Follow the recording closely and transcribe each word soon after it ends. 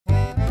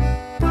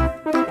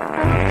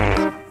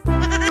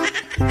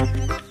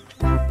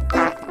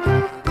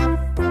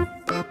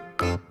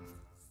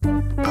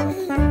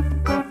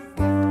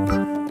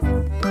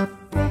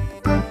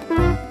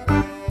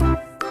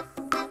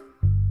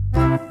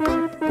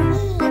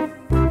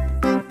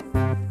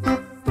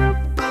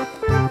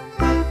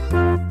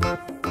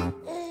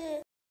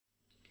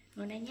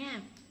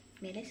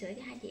sữa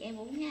cho hai chị em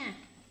uống nha.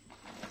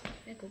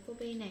 Đây của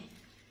Kobi nè.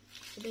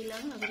 Kobi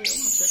lớn rồi, Kobi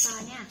uống hộp sữa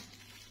to nha.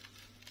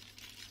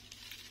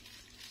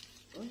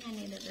 Uống nhanh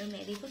này, được đưa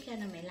mẹ đi phút trên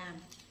rồi mẹ làm.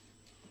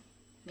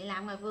 Mẹ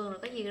làm ngoài vườn rồi,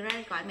 có gì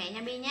ra gọi mẹ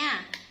nha Bi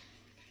nha.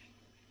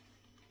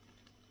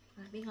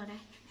 Rồi Bi ngồi đây.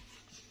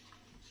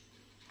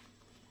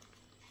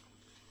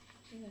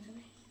 Bi ngồi xuống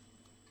đây.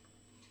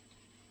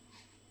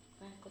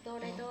 Rồi, của tôi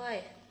đây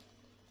tôi.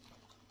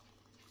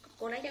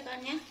 Cô lấy cho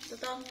con nhé,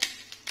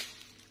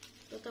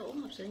 tôi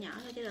uống hộp sữa nhỏ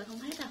thôi chứ rồi không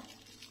hết đâu.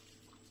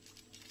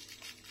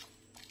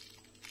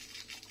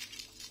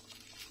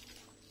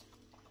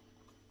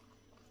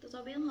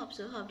 Tôi biết uống hộp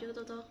sữa hộp chưa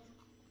tôi.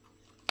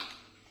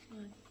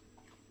 Rồi.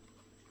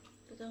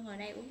 Tôi ngồi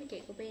đây uống với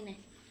chị của Bi này.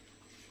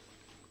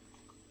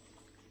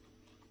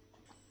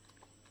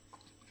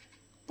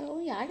 Tôi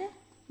uống giỏi đó.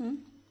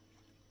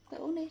 Tôi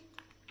uống đi.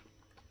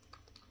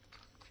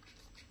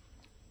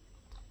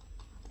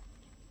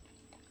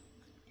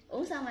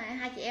 Uống xong rồi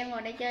hai chị em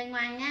ngồi đây chơi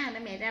ngoan nhá, để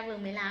mẹ ra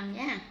vườn mẹ làm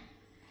nha.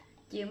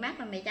 Chiều mát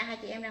mà mẹ cho hai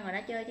chị em ra ngồi đó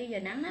chơi chứ giờ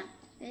nắng lắm.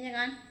 Nghe cho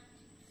con.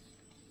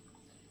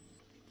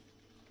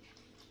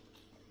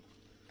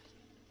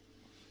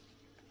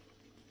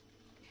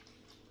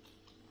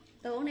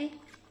 Tôi uống đi.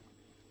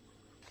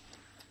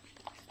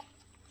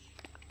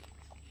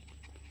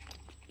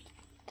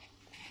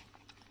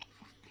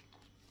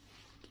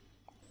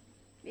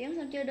 Bi uống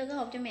xong chưa, đưa cái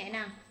hộp cho mẹ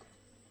nào.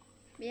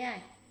 Bi ơi.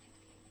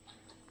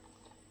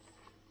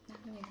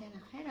 Đưa mẹ xem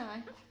nào, hết rồi.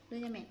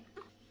 Đưa cho mẹ.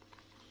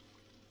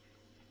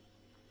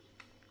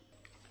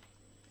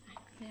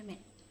 Đưa cho mẹ.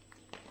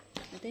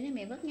 Một tí nữa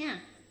mẹ vớt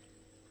nha.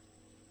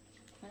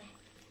 Vào đây.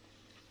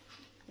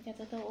 Để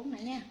cho tôi uống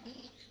lại nha.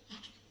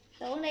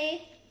 Tôi uống đi.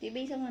 Chị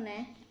Bi xong rồi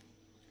nè.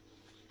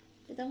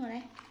 Tôi ngồi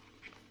đây.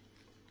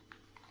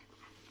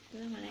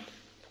 Tôi ngồi đây.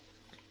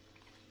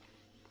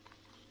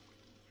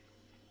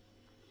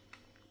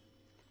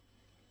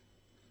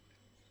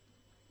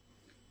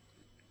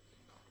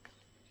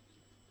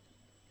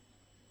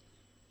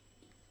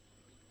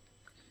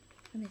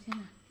 Con này xem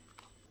nào.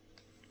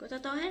 Của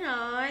tôi hết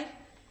rồi.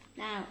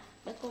 Nào,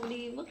 để cô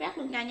đi vứt rác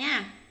luôn cho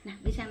nha. Nào,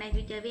 đi sang đây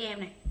tôi chơi với em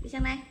này. Đi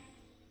sang đây.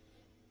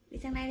 Đi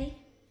sang đây đi.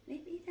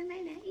 Đi sang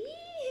đây nè.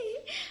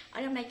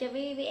 Ở trong này chơi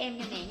với em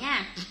cho mẹ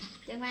nha.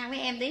 Chơi ngoan với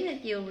em tí nữa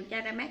chiều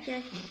cho ra mát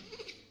chơi.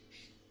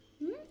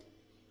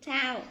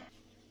 Sao?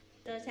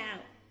 Tôi sao?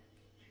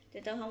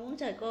 Tôi không muốn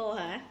rời cô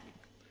hả?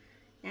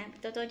 Nè,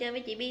 tôi chơi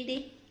với chị Bi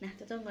đi. Nè,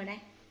 tôi ngồi đây.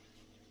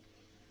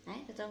 Đấy,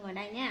 tôi ngồi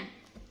đây nha.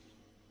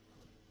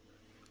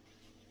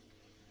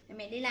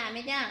 Mẹ đi làm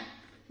đi chưa?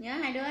 Nhớ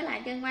hai đứa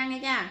lại chơi ngoan đi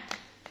chưa?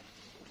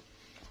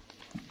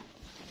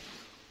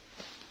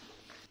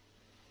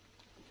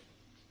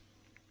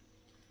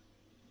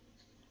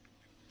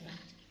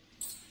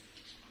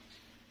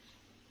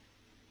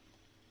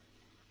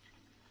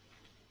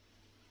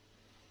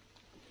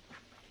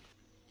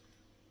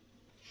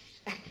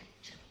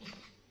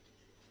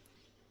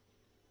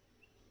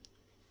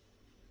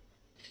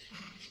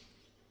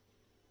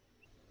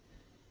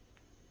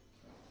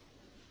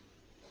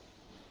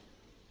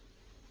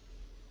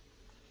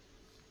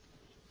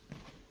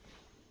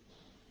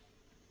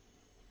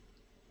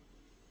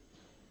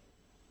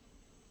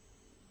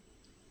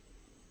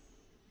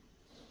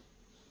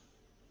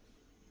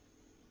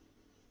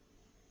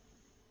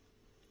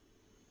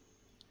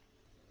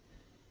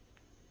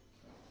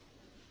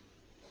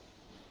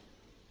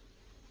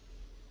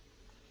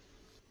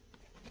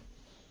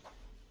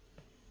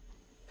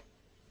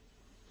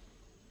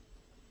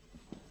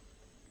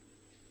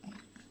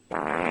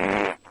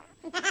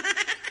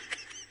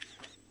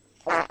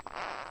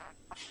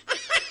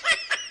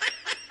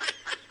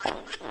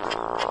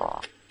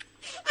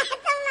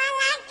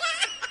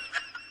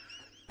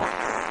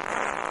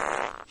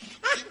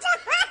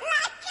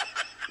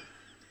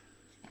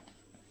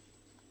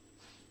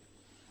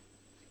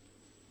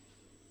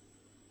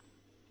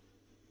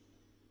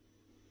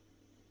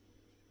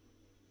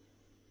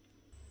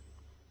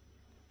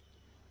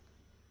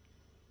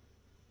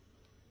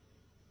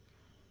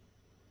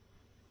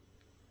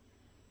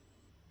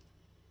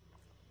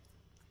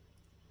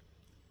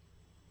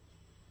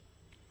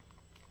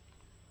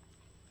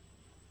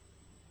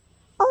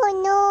 Oh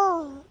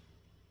no!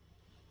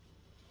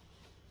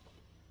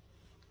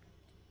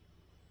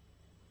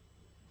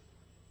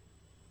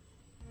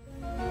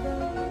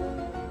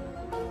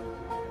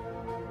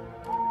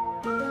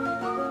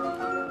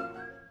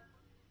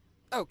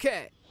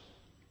 Okay.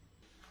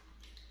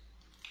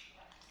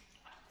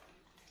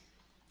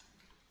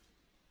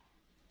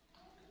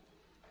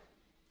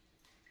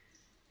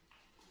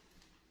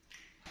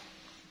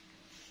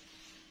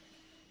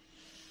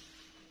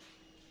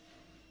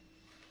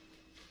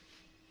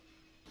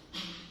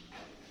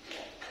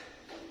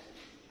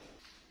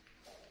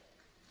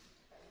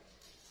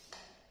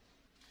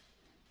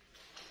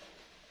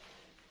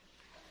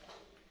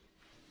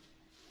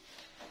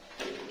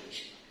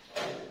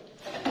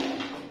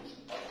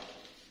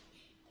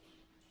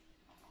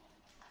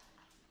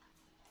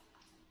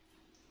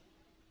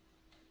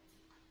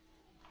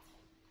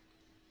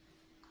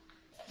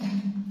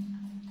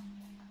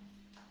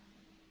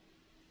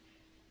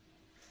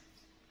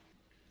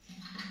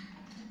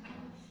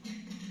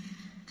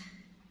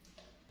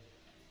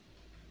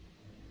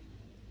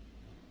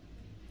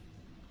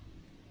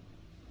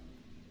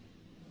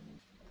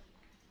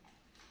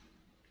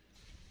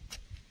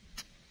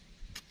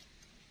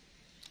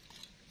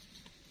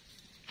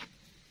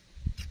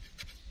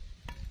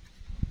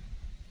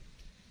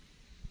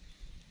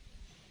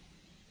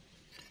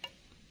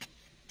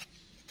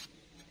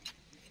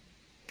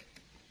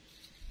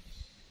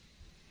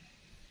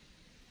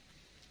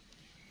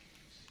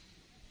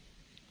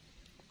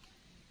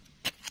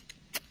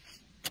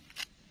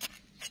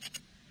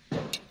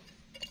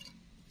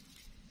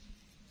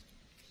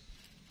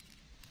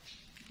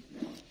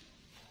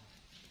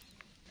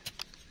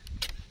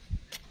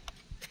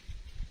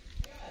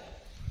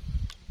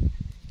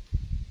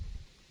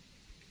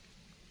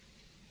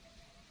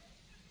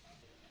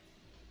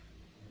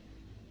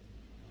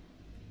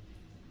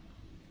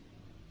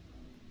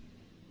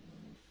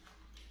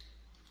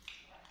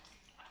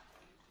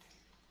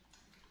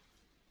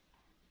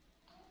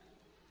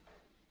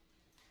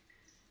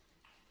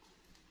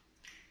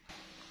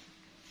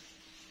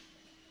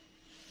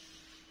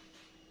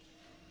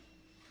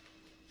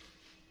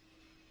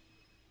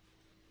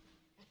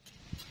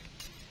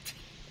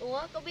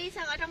 Ủa Kobi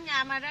sao ở trong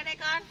nhà mà ra đây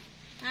con?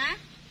 Hả?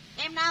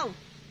 Em đâu?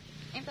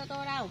 Em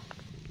ToTo đâu?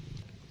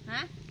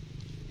 Hả?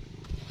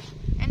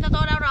 Em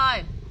ToTo đâu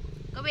rồi?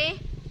 Kobi?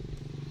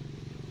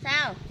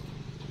 Sao?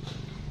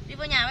 Đi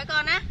vô nhà với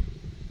con á.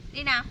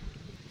 Đi nào.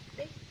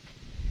 Đi.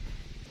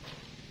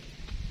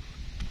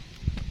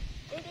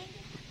 Đi đi.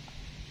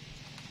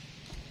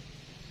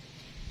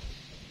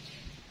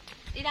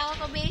 Đi đâu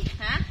Kobi?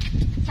 Hả?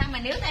 Sao mà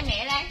níu tay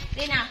mẹ đây?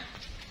 Đi nào.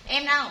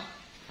 Em đâu?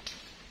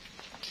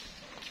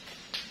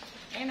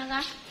 Em đâu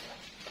con?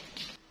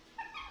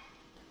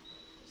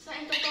 Sao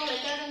anh ToTo lại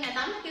chơi trong nhà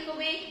tắm kêu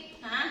Kobi?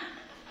 Hả?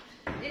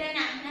 Đi đây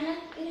nào, nhanh lên,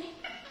 đi đây.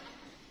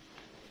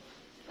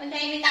 Con cho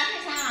em đi tắm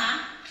hay sao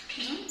hả?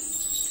 Ừ?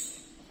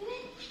 Đi đây.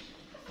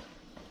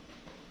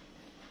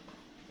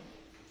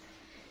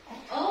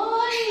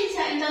 Ôi,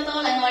 sao anh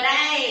ToTo lại ngồi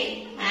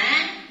đây?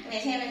 Hả?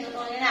 Mẹ xem anh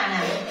ToTo như thế nào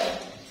nào.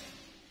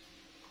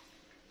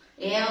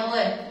 Eo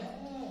ơi,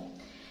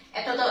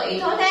 em ToTo ỉ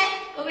thối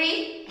thế,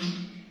 Kobi.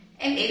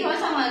 Em ỉ thối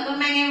xong rồi con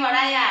mang em vào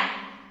đây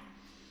à?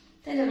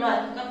 Thế được rồi,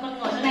 con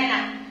ngồi xuống đây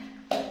nào.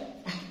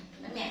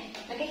 Đó mẹ,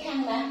 lấy cái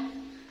khăn đã.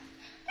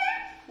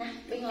 Nào,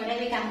 Bi ngồi đây,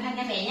 Bi cầm khăn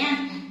cho mẹ nha.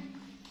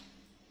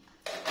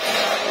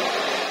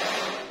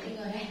 Bi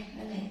ngồi đây,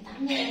 để mẹ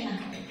tắm cho em nào.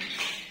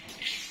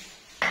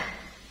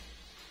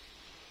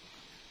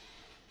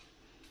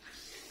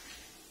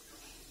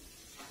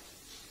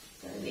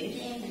 Rồi biểu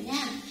cho em nữa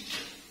nha.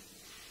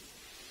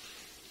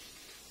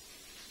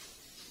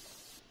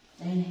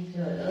 Đây này,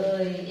 trời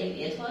ơi, em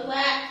ỉa thối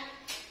quá.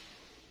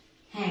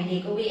 Hàng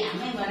gì cô Bi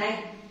ẵm em vào đây,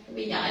 cô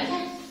Bi giỏi quá.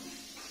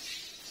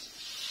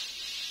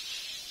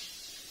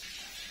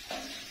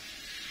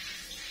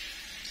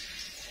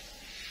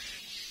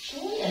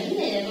 Ủi, ỉnh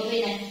này nè cô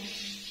Bi này.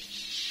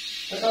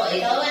 ToTo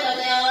ỉ thối quá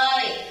ToTo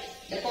ơi.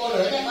 Để cô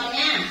rửa cho con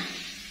nha.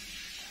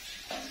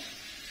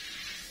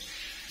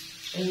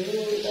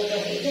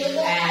 ToTo ỉ thối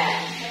quá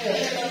à. Cô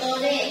rửa cho ToTo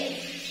đi.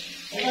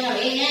 Để con ngồi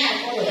yên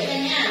nha, cô rửa cho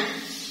nha.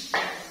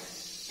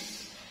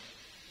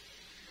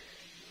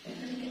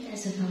 Cái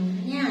xà phòng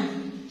nữa nha.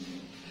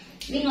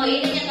 Đi ngồi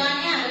yên đi cho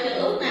con nha, đừng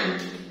ướt nè.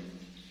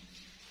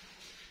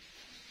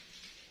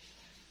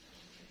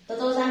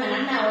 ToTo sao mà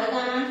nắng đầu vậy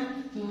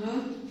con?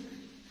 Ừ.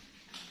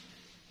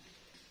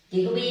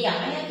 Chị cô Bi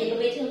giỏi á, chị cô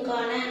Bi thương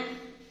con á.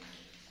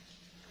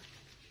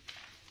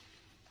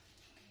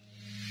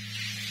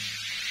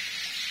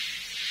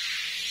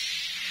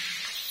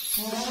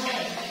 Rồi,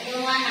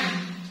 thương con nè.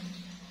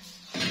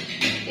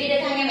 Bi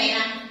đưa khăn cho mẹ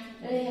nè.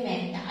 Đưa cho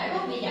mẹ, giỏi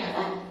quá, Bi giỏi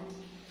quá.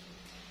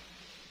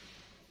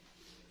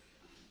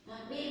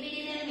 Bi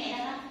đi đây mẹ nè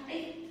con.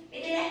 Đi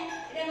đây.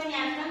 Đi đây con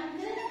nhà nè con.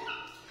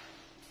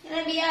 Đi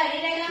đây Bi ơi,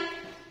 đi đây con.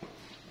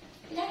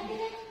 Đi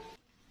đây.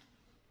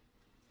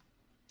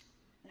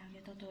 Lau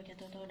cho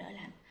ToTo đỡ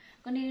lạnh.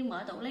 Con đi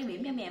mở tủ lấy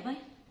bỉm cho mẹ với.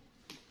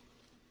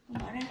 Con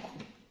mở ra.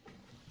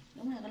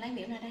 Đúng rồi, con lấy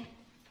bỉm ra đây.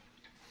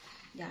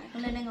 Giỏi,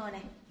 con lên đây ngồi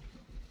này.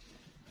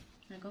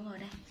 Rồi con ngồi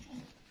đây.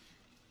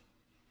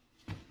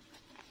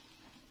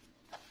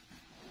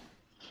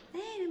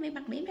 Đấy, mẹ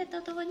bật bỉm cho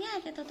ToTo nha,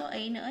 cho ToTo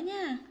ị nữa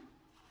nha.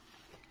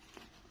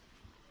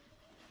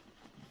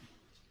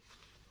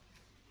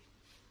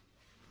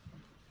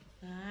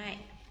 Rồi.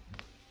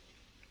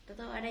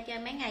 ToTo ở đây chơi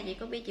mấy ngày chị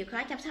Kobi chịu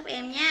khó chăm sóc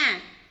em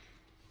nha.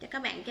 Cho các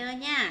bạn chơi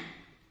nha.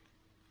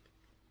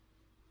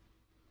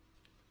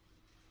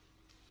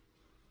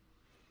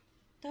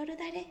 Tôi đưa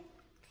tay đi.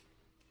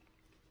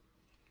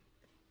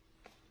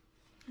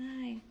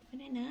 Rồi, bên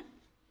đây nữa.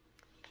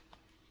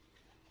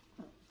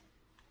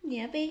 Gì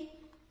hả Bi?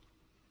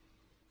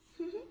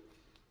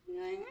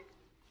 Ngon á.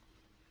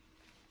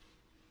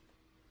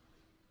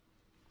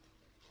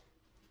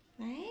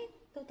 Đấy,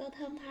 ToTo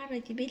thơm tho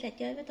rồi, chị Bi là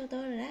chơi với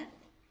ToTo rồi đó.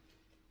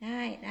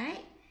 Rồi, đấy,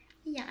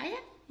 giỏi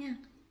đó nha.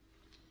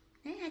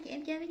 Đấy, hai chị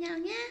em chơi với nhau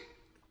nhé.